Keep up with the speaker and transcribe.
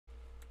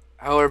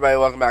Hello everybody,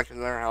 welcome back to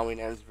another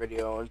Halloween Ends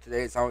video. And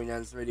today's Halloween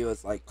Ends video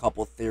is like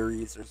couple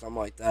theories or something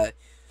like that.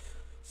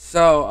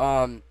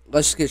 So,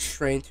 let's get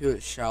straight into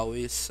it, shall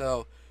we?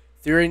 So,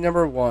 theory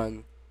number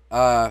one,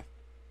 uh,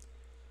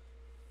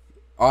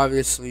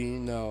 obviously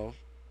I'm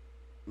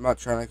not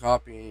trying to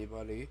copy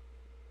anybody,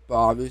 but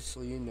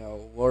obviously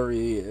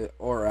Lori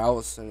or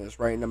Allison is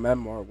writing a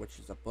memoir, which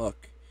is a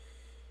book.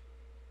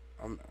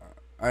 Um,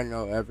 I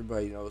know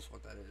everybody knows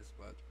what that is,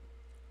 but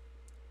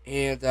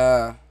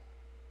and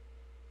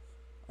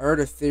I heard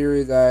a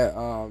theory that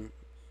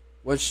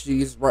what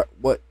she's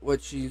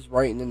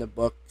writing in the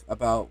book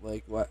about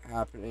like what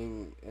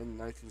happening in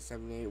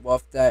 1978. Well,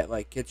 if that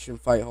like kitchen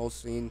fight whole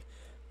scene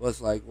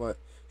was like what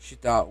she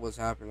thought was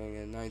happening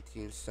in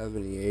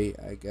 1978,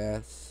 I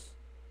guess.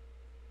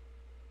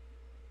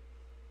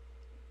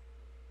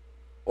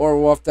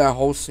 Or what if that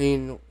whole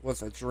scene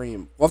was a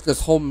dream? What if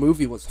this whole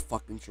movie was a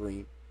fucking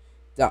dream?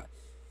 That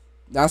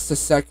that's the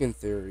second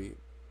theory.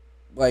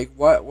 Like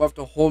what if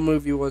the whole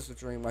movie was a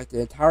dream? Like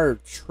the entire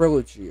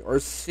trilogy or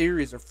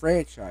series or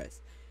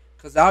franchise?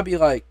 Cause that'd be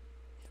like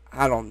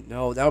I don't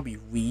know. That would be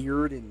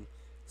weird and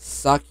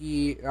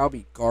sucky. That would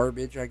be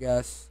garbage, I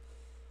guess.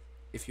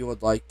 If you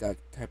would like that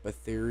type of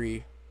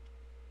theory.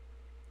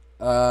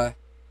 Uh,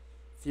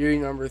 theory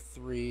number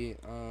three.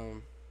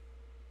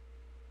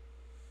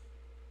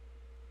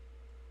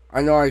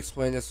 I know I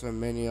explained this in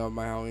many of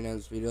my Halloween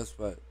Ends videos,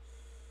 but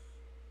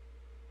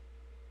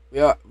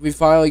we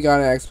finally got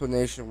an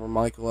explanation where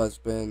Michael has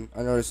been.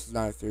 I know this is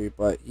not a theory,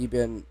 but he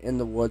been in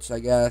the woods, I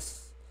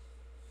guess,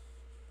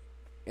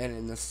 and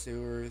in the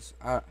sewers.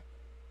 I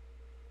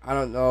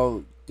don't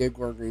know. Dave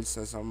Gordon Green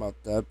said something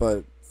about that,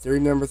 but theory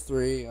number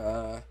three.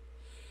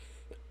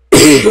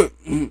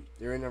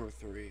 Theory number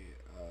three.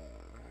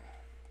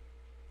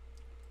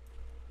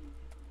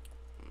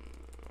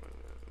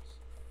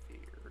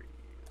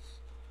 Theories.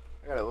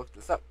 I gotta look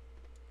this up.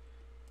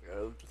 I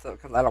gotta look this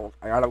up because I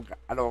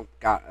don't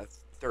got a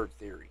third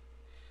theory.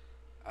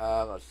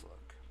 Let's look.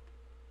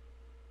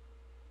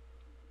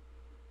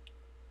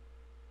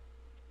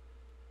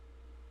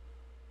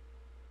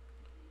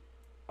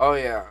 Oh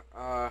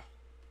yeah.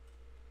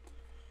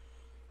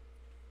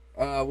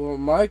 Well,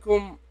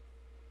 Michael.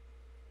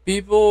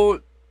 People.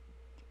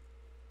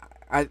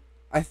 I.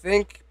 I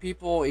think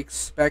people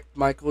expect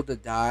Michael to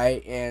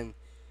die, and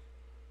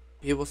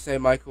people say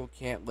Michael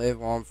can't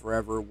live on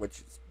forever, which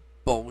is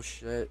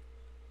bullshit.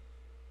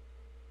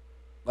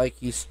 Like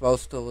he's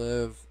supposed to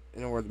live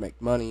in order to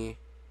make money.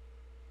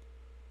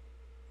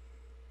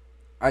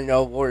 I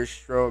know Laurie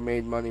Strode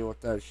made money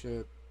with that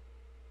shit.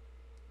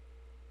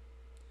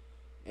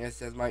 And it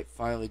says might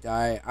finally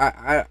die.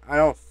 I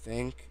don't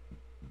think.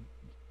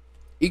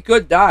 He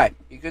could die.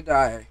 He could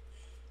die.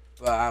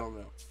 But I don't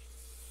know.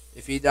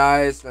 If he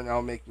dies, then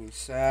that'll make me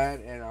sad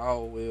and I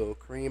will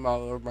cream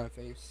all over my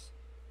face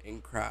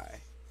and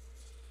cry.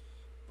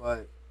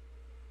 But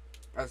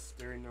that's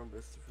theory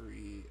number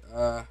three.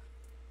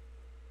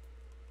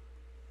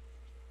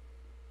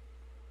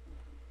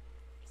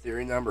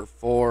 Theory number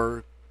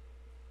four.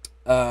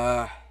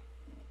 Uh,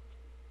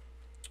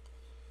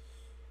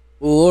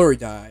 will Lori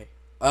die?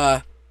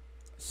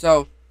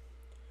 So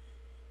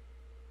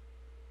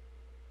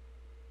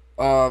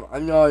I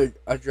know I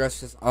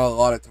addressed this a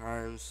lot of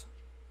times,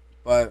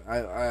 but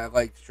I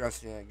like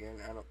stressing it again.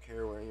 I don't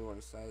care what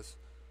anyone says.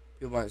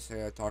 People might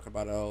say I talk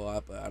about it a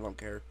lot, but I don't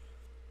care.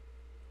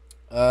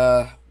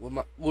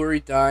 Will Lori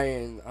die?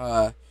 And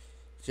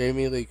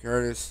Jamie Lee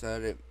Curtis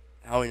said it.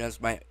 How he knows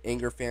my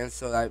anger fans,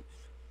 so that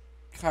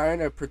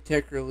kind of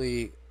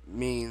particularly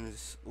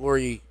means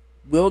Lori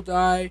will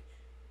die,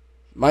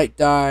 might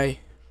die,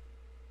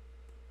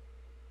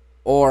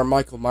 or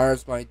Michael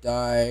Myers might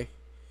die.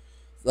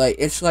 Like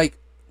it's like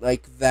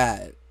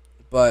that,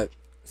 but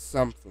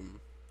something.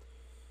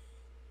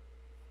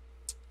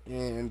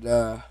 And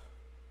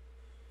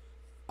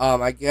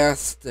I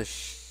guess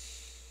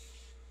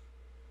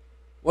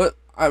what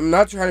I'm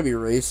not trying to be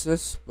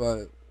racist,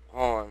 but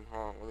hold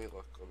on, let me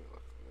look, let me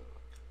look, let me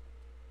look.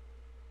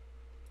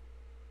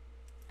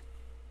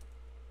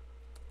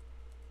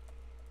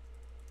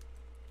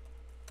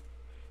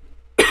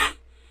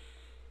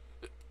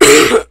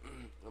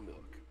 Let me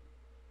look.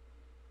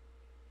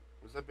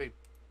 Was that big?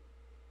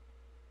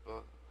 Uh,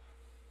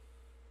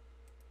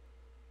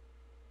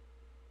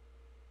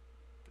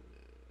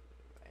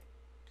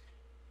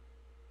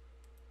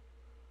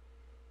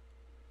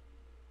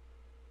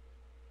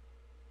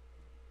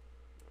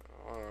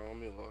 hold on, let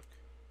me look.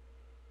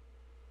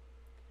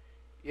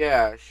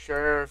 Yeah,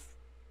 Sheriff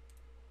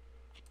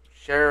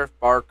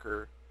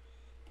Barker.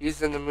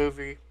 He's in the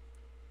movie.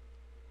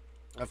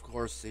 Of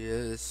course he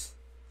is.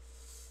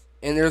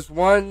 And there's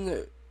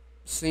one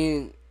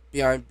scene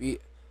at the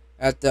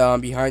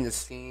behind the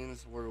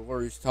scenes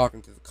where he's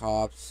talking to the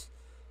cops.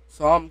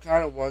 So I'm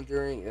kind of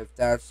wondering if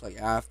that's like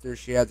after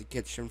she had the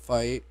kitchen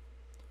fight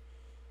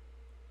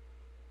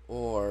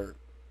or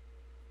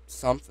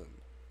something.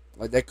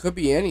 Like that could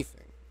be anything.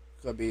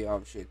 Could be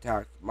she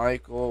attacked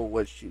Michael,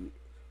 which she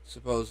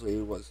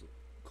supposedly was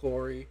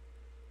Corey,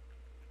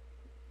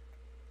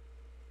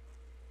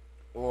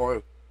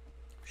 or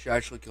She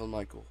actually killed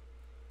Michael.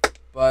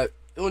 But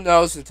who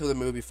knows until the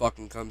movie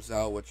fucking comes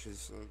out, which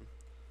is,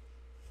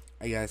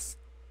 I guess,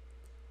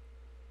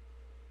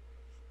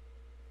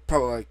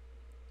 probably like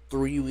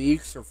 3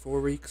 weeks or 4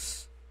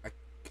 weeks.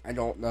 I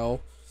don't know.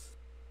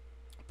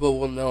 But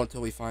we'll know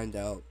until we find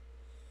out.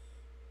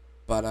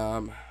 But,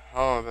 how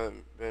long have I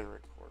been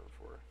recording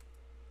for?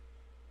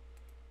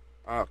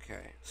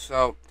 Okay,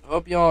 so,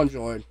 hope y'all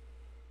enjoyed.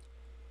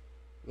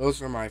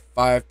 Those are my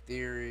 5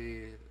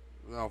 theories.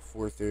 No,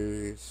 4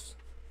 theories.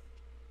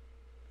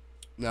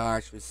 No,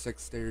 actually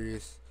 6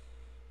 theories.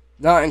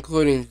 Not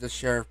including the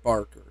Sheriff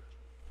Barker.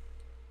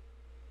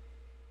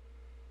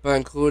 But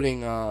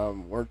including,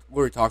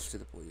 where he talks to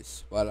the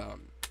police. But,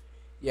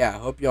 yeah,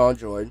 hope y'all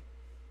enjoyed.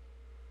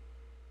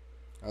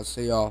 I'll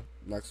see y'all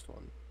next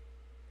one.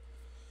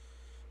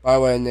 By the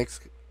way,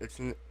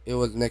 it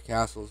was Nick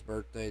Castle's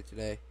birthday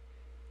today.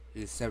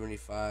 He's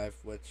 75,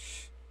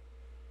 which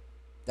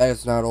that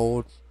is not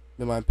old,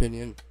 in my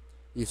opinion.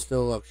 He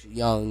still looks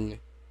young.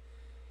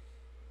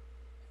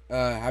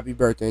 Happy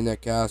birthday,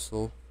 Nick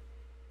Castle.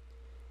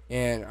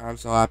 And I'm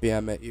so happy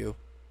I met you.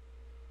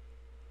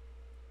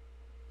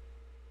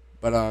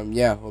 But,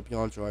 yeah, hope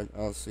y'all enjoyed.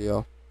 I'll see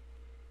y'all.